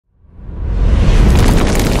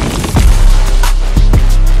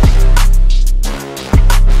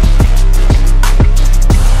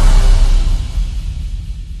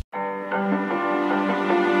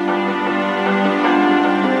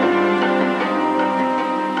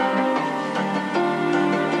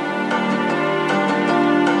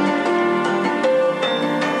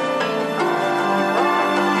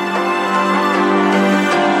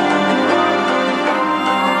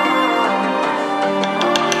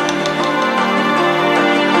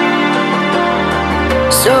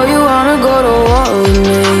So you wanna go to war with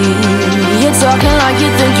me? You're talking like you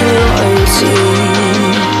think you're royalty.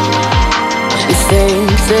 You think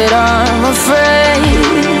that I'm afraid,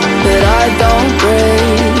 but I don't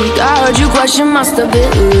break. I heard you question my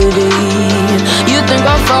stability. You think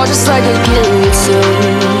I'll fall just like a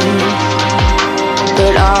guillotine,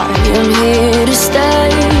 but I am here to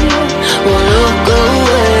stay. Won't look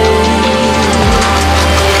away.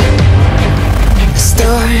 The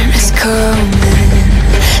storm is coming,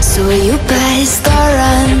 so you better start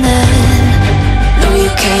running. No,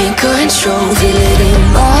 you can't control, feel it in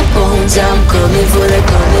my bones. I'm coming for the,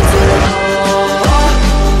 coming for the.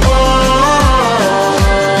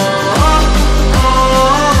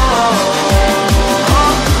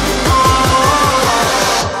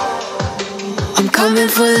 I'm coming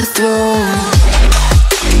for the throne.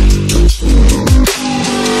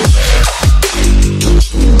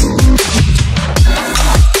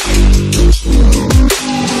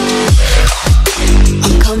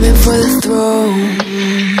 For the throne.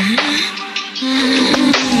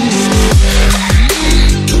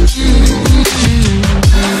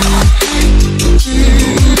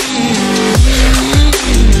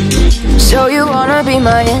 So you wanna be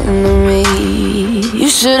my enemy? You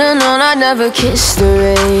should've known I'd never kiss the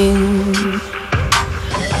rain.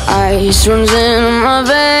 Ice runs in my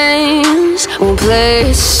veins, won't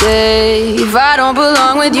play it safe. I don't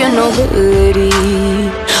belong with your nobility.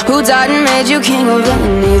 Who died and made you king of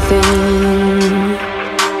anything?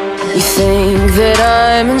 You think that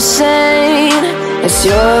I'm insane? It's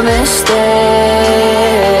your mistake.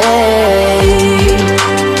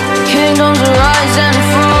 Kingdoms rise and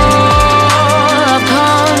fall. I've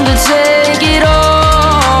come to take it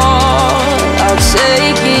all. I'll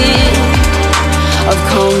take it. I've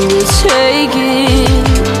come to take it.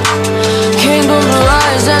 Kingdoms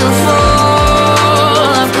rise and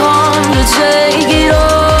fall. I've come to take it all.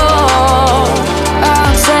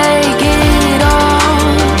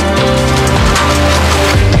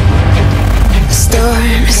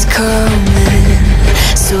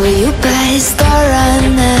 So you better start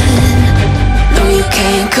running. No, you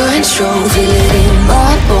can't control, feel it in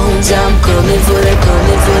my bones. I'm coming for the,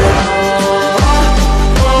 coming for the.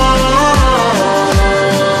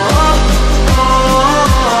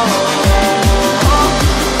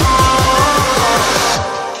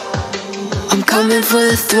 I'm coming for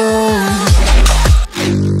the throne.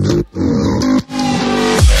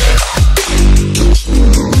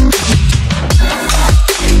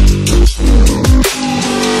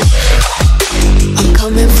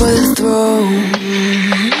 For the throne.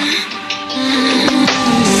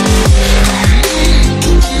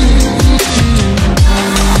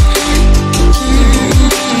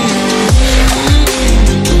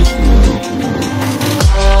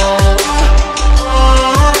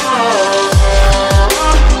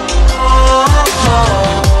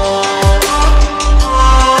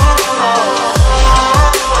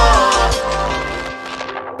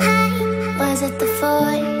 Was it the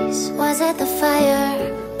voice? Was it the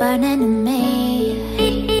fire burning in me?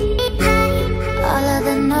 All of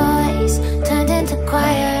the noise turned into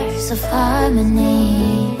choirs of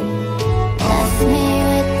harmony. Left me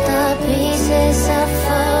with the pieces of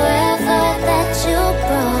forever that you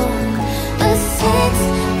broke. But since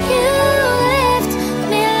you left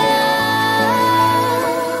me alone,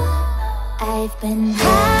 I've been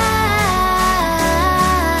high.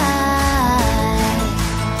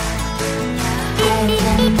 I've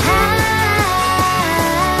been high.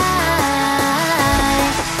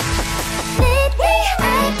 Lately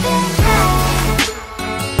I've been high.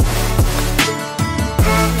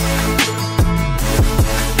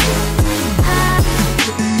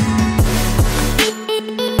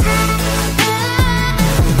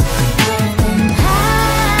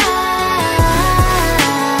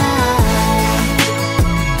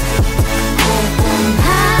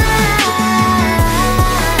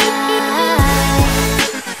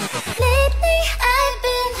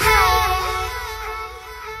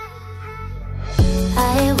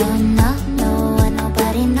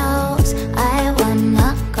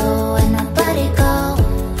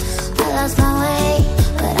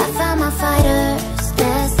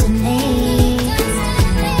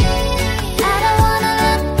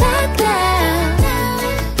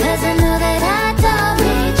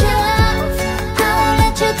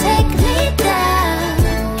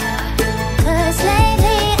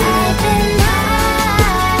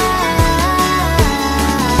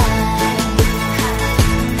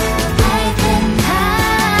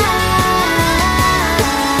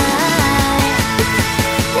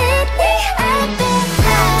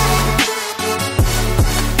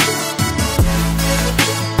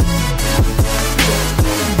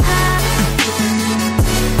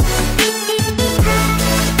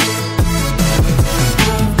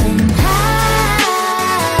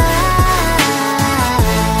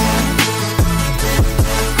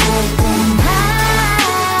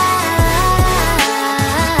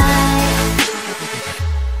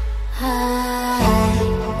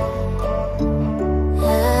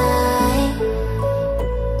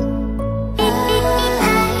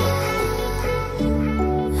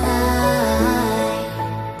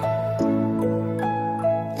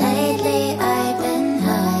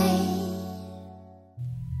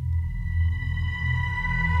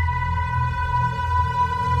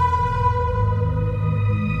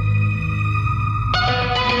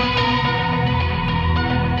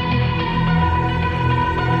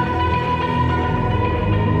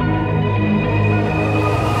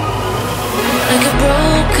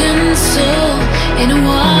 a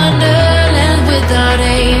wonderland without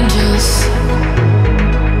angels.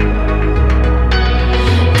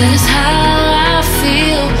 That is how I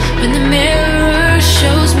feel when the mirror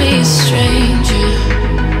shows me a stranger.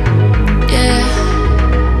 Yeah.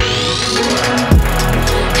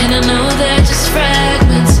 And I know they're just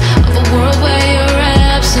fragments of a world where your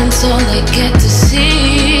absence all I get